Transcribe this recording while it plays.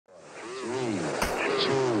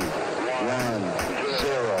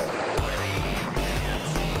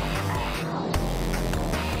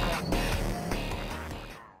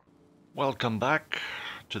Welcome back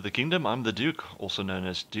to the kingdom. I'm the Duke, also known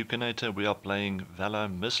as DUKeNATOR. We are playing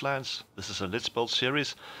Valheim Mistlands. This is a Let's Build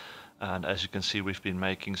series, and as you can see, we've been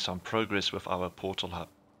making some progress with our portal hub.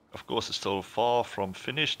 Of course, it's still far from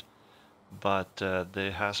finished, but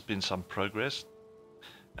there has been some progress,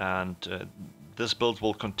 and this build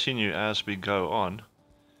will continue as we go on.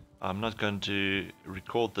 I'm not going to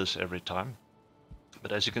record this every time,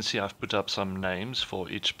 but as you can see, I've put up some names for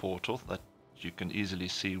each portal that you can easily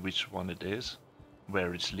see which one it is,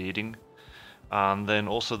 where it's leading. And then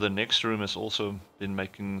also the next room has also been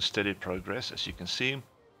making steady progress. As you can see,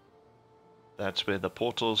 that's where the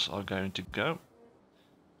portals are going to go.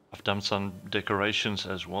 I've done some decorations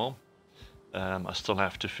as well. I still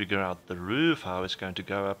have to figure out the roof, how it's going to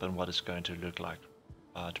go up and what it's going to look like,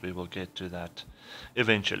 but we will get to that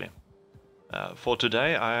eventually. For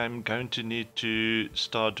today, I'm going to need to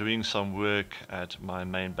start doing some work at my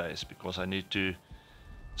main base because I need to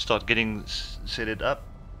start getting set it up,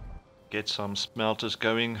 get some smelters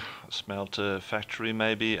going, smelter factory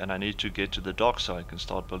maybe, and I need to get to the dock so I can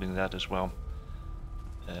start building that as well.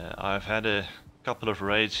 I've had a couple of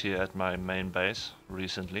raids here at my main base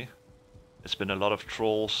recently. It's been a lot of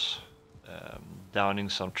trolls, downing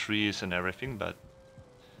some trees and everything, but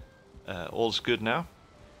all's good now.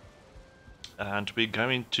 And we're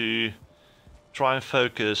going to try and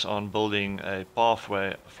focus on building a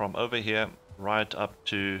pathway from over here right up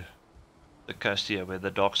to the coast here where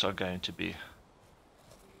the docks are going to be.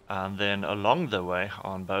 And then along the way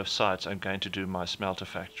on both sides I'm going to do my smelter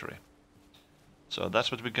factory. So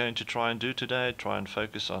that's what we're going to try and do today, try and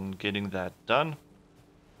focus on getting that done.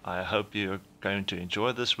 I hope you're going to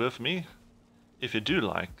enjoy this with me. If you do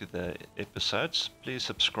like the episodes, please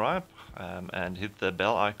subscribe and hit the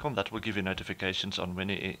bell icon. That will give you notifications on when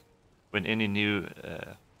any new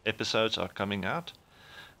episodes are coming out.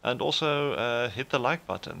 And also hit the like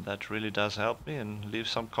button. That really does help me, and leave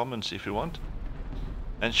some comments if you want.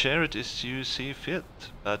 And share it as you see fit.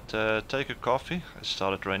 But take a coffee. It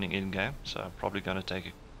started raining in-game, so I'm probably going to take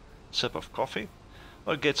a sip of coffee.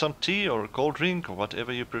 Or get some tea or a cold drink or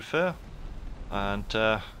whatever you prefer. And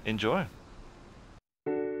enjoy.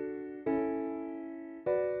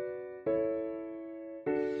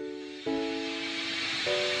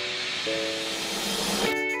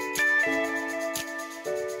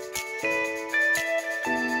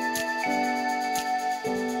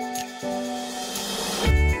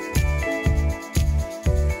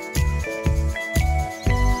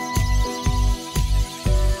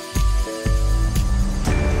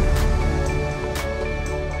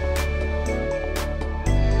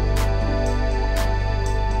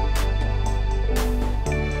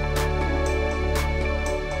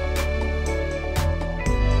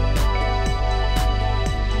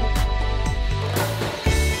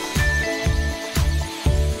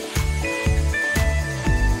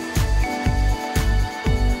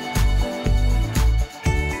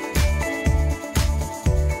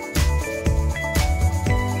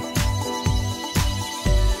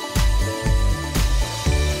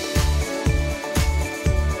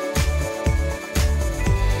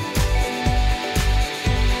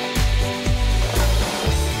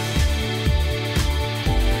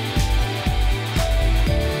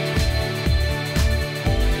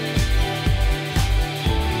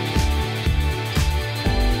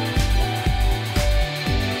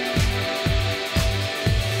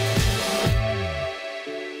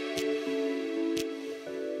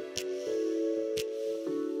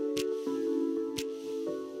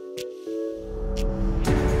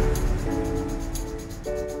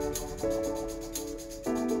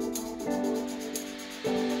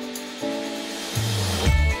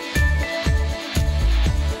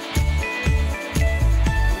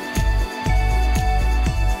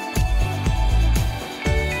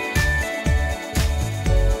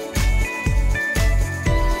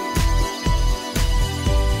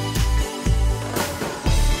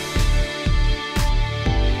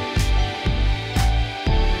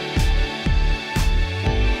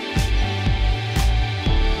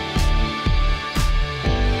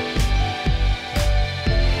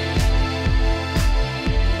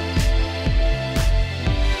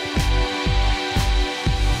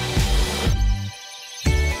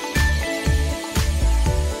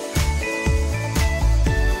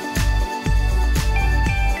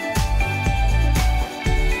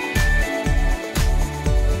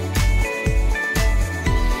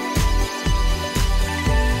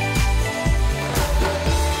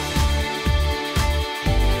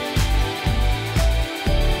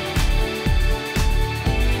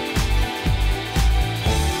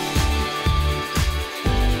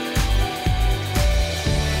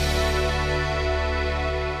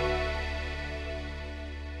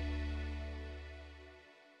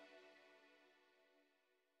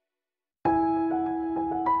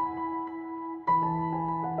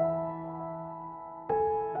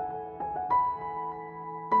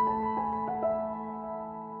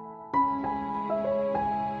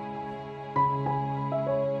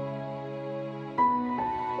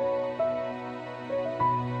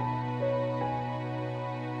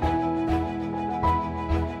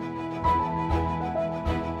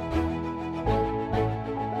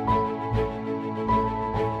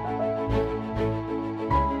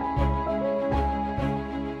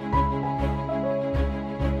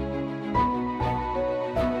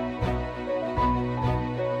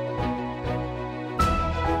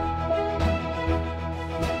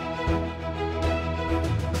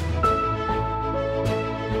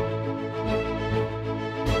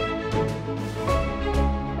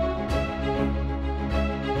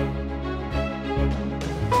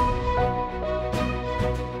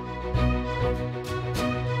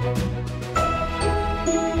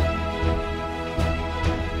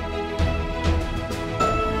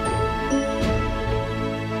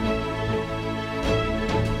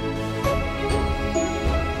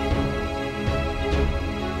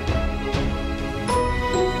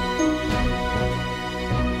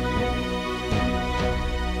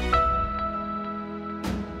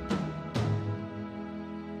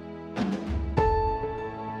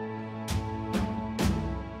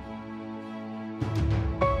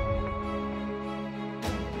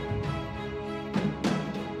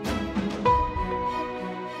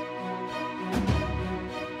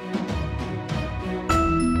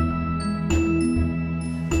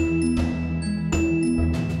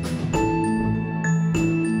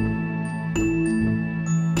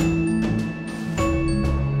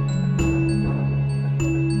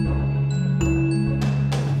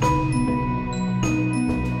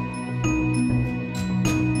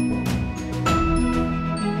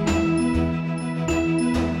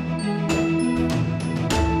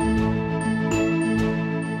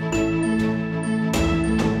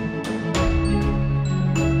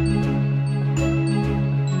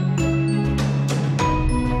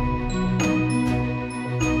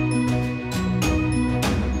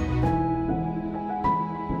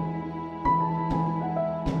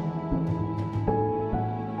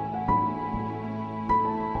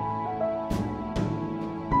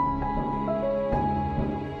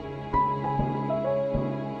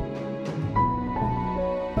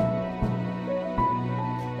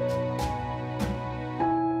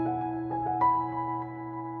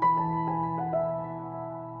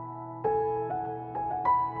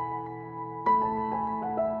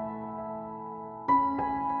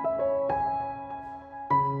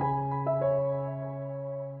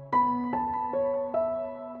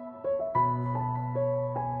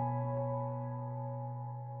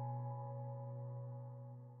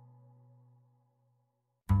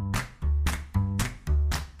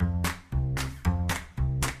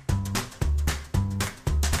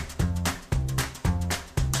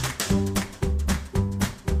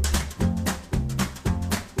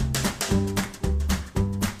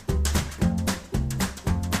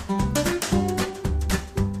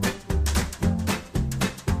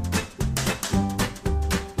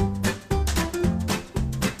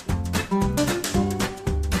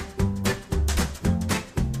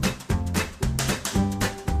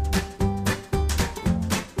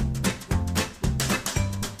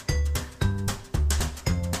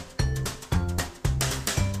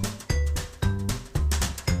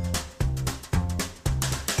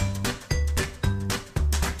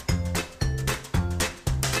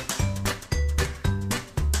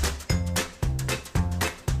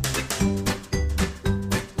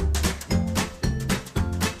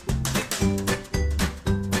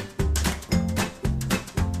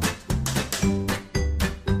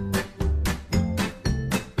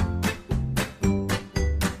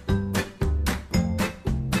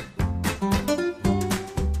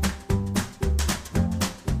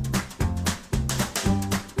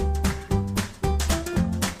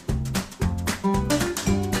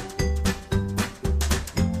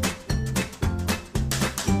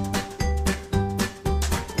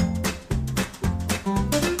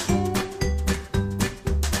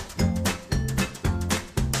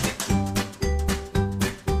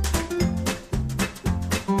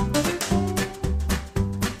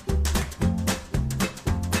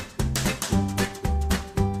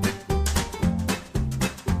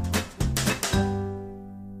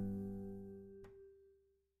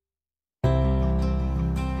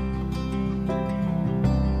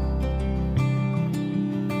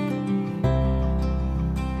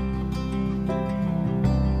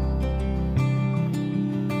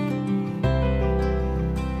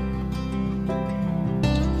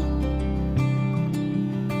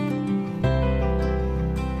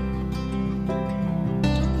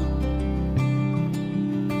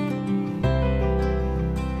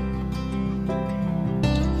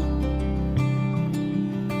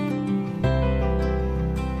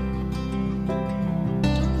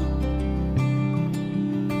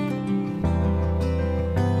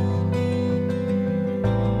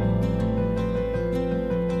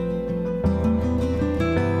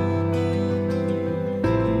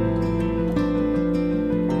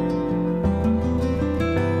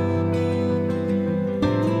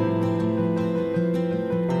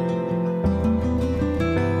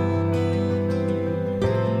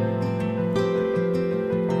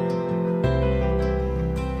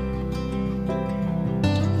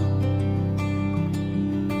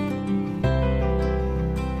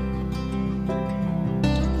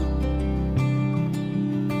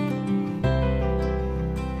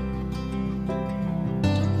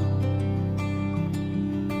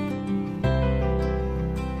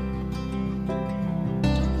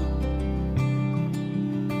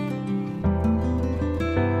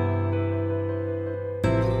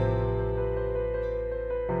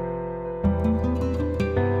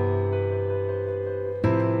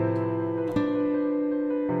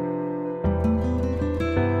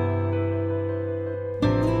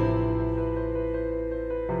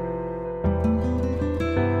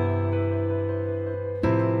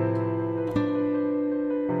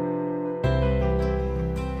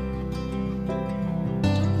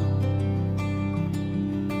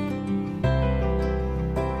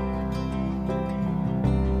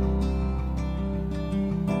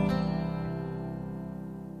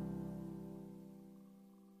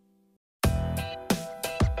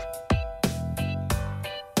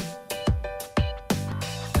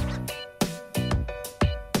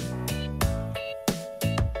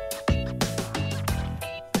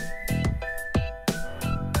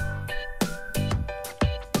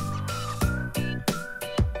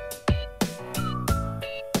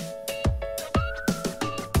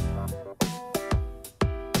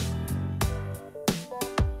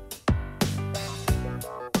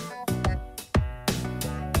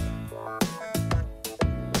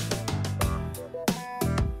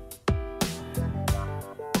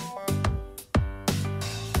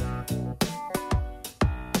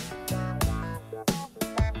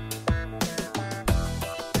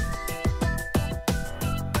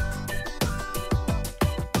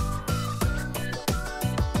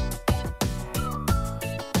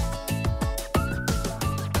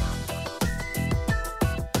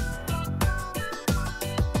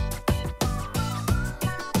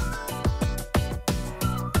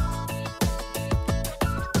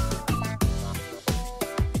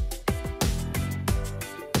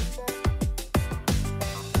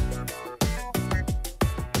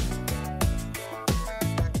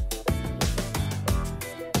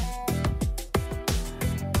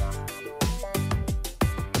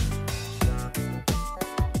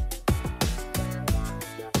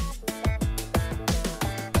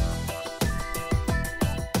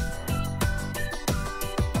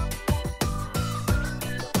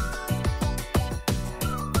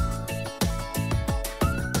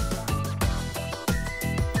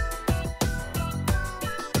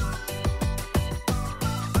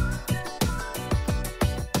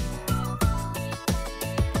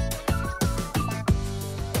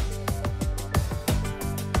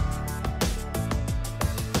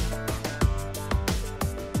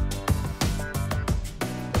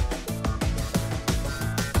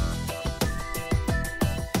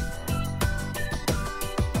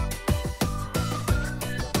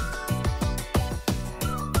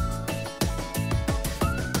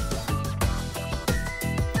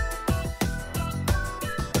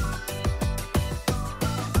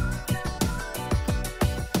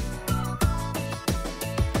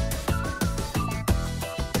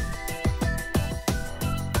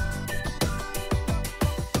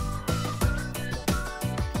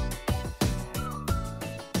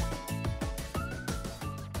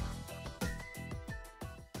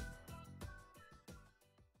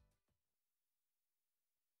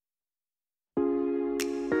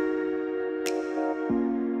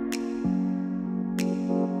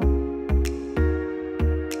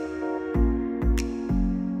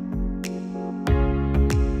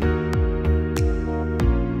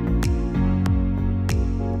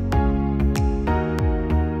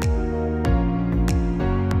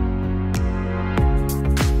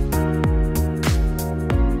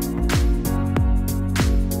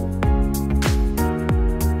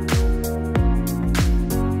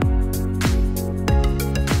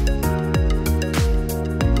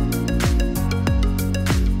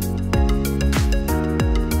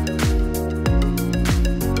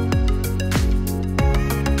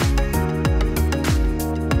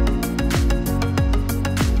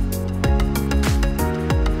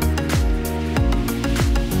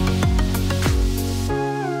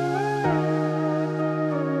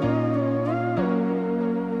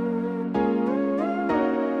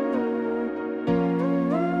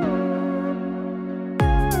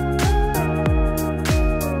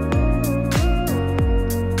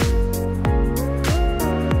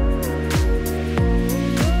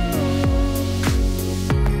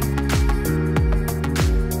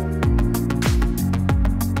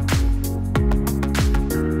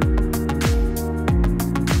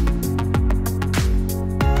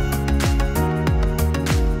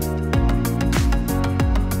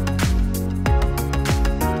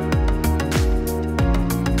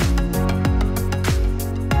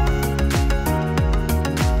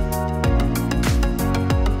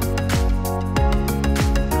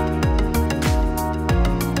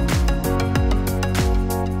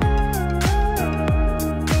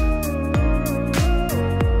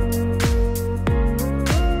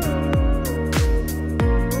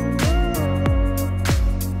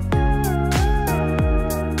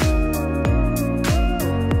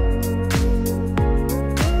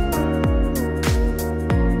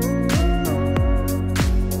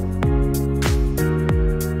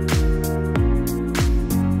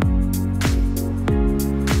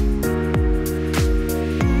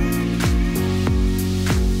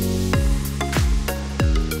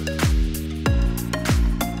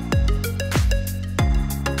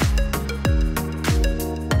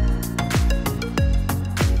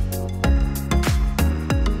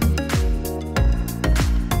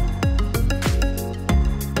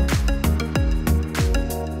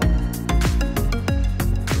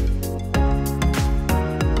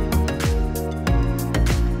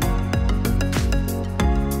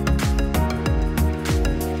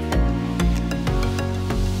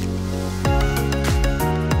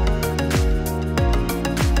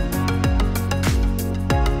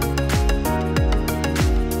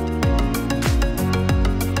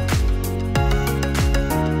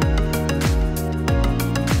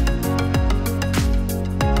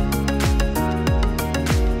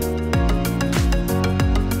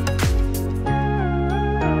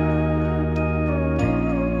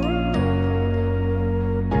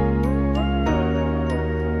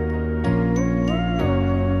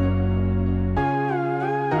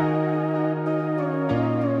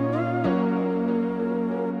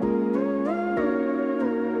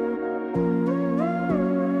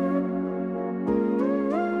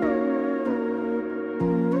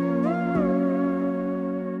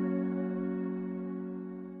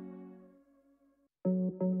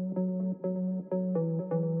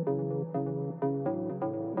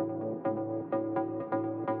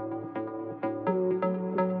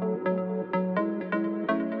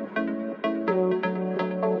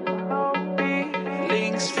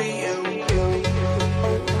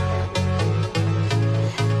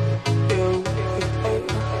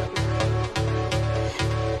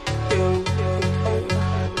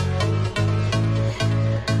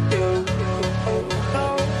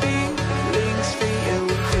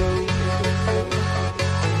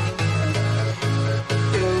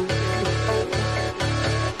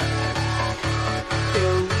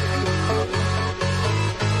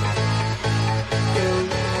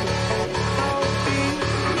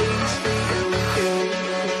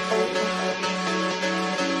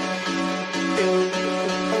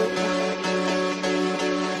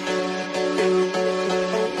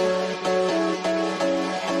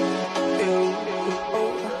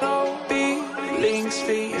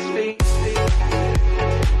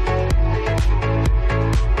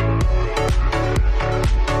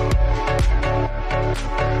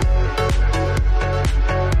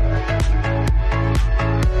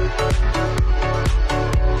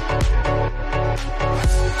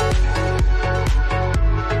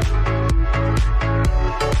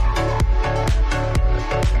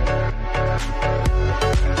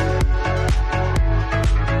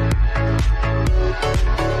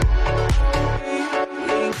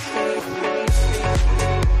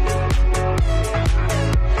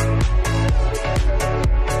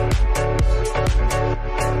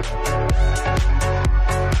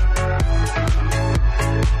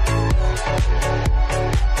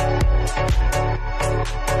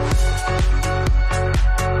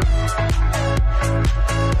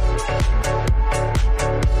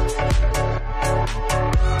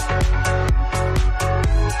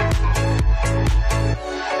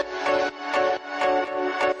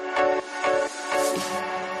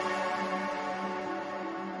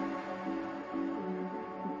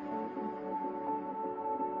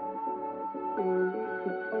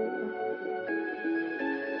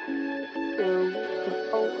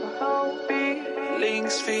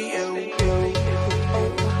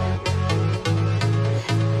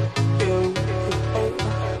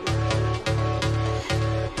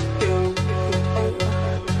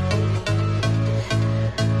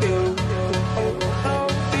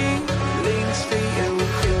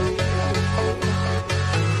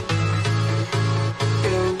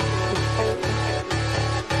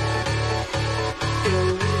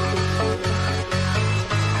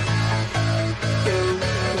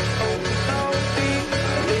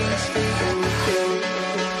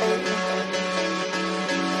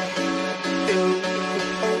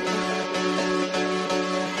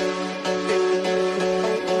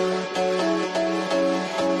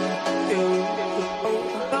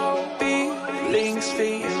 feelings for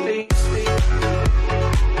you.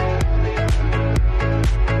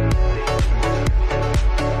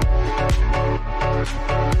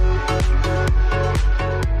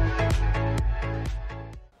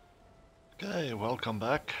 Okay, welcome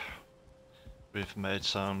back. We've made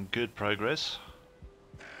some good progress.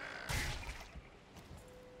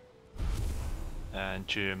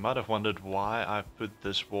 And you might have wondered why I put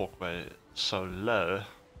this walkway so low,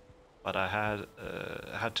 but I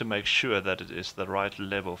had to make sure that it is the right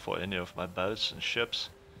level for any of my boats and ships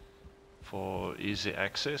for easy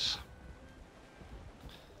access.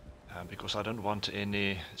 Because I don't want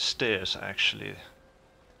any stairs actually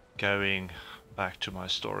going back to my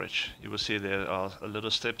storage. You will see there are little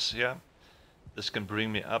steps here. This can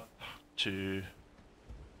bring me up to...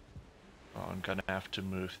 Oh, I'm gonna have to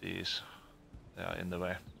move these. They are in the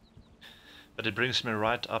way. But it brings me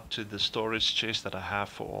right up to the storage chest that I have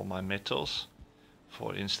for all my metals.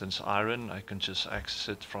 For instance, iron, I can just access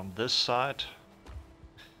it from this side.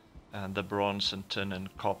 And the bronze and tin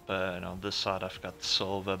and copper, and on this side I've got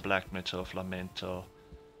silver, black metal, flamental,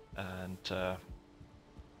 and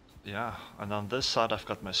yeah, and on this side I've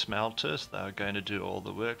got my smelters that are going to do all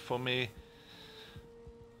the work for me.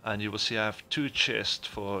 And you will see I have 2 chests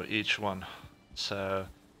for each one. So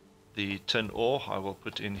the tin ore I will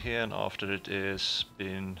put in here, and after it is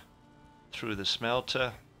been through the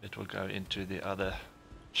smelter, it will go into the other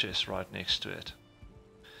chest right next to it.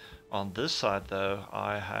 On this side though,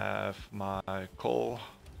 I have my coal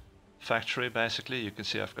factory basically. You can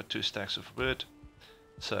see I've got 2 stacks of wood.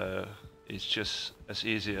 So it's just as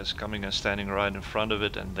easy as coming and standing right in front of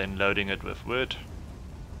it and then loading it with wood.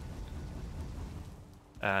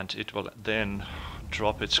 And it will then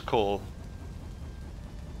drop its coal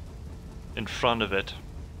in front of it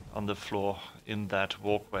on the floor in that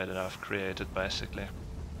walkway that I've created basically.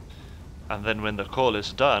 And then when the coal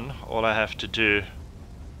is done, all I have to do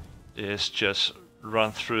is just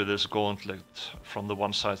run through this gauntlet from the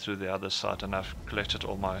one side through the other side, and I've collected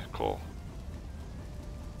all my coal.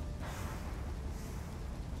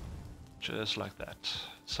 Just like that.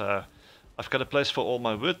 So I've got a place for all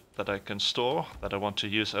my wood that I can store, that I want to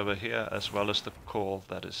use over here, as well as the coal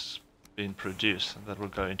that is being produced, and that will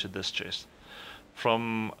go into this chest.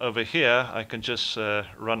 From over here I can just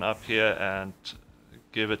run up here and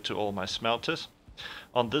give it to all my smelters.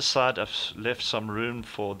 On this side I've left some room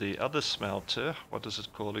for the other smelter. What is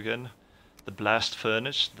it called again? The blast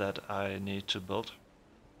furnace that I need to build.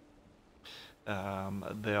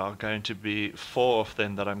 There are going to be 4 of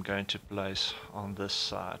them that I'm going to place on this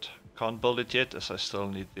side. Can't build it yet as I still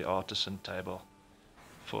need the artisan table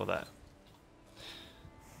for that.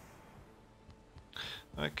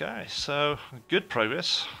 Okay, so good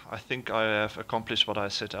progress. I think I have accomplished what I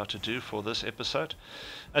set out to do for this episode.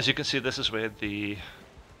 As you can see, this is where the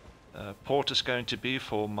port is going to be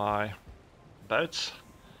for my boats.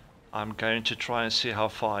 I'm going to try and see how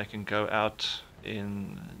far I can go out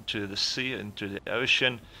into the sea, into the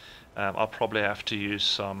ocean. I'll probably have to use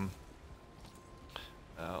some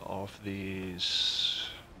of these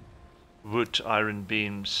wood iron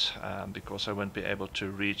beams because I won't be able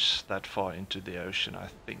to reach that far into the ocean, I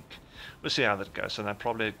think. We'll see how that goes, and I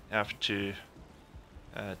probably have to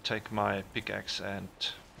take my pickaxe and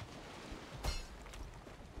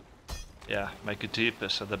make it deeper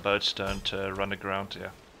so the boats don't run aground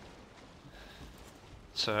here.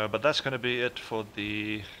 So, but that's going to be it for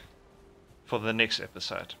the next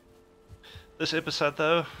episode. This episode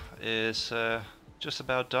though is just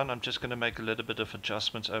about done. I'm just going to make a little bit of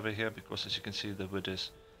adjustments over here because, as you can see, the wood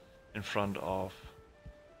is in front of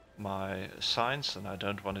my signs and I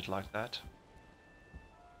don't want it like that.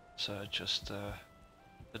 So just a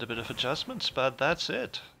little bit of adjustments, but that's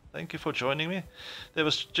it. Thank you for joining me. There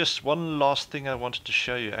was just one last thing I wanted to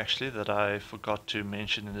show you actually that I forgot to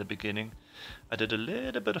mention in the beginning. I did a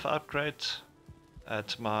little bit of upgrade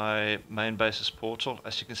at my main base's portal.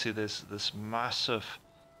 As you can see, there's this massive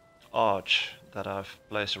arch that I've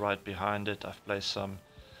placed right behind it. I've placed some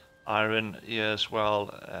iron here as well,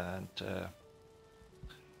 and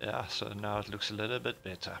yeah, so now it looks a little bit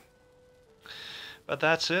better. But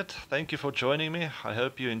that's it. Thank you for joining me. I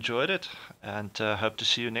hope you enjoyed it, and hope to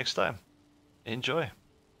see you next time. Enjoy.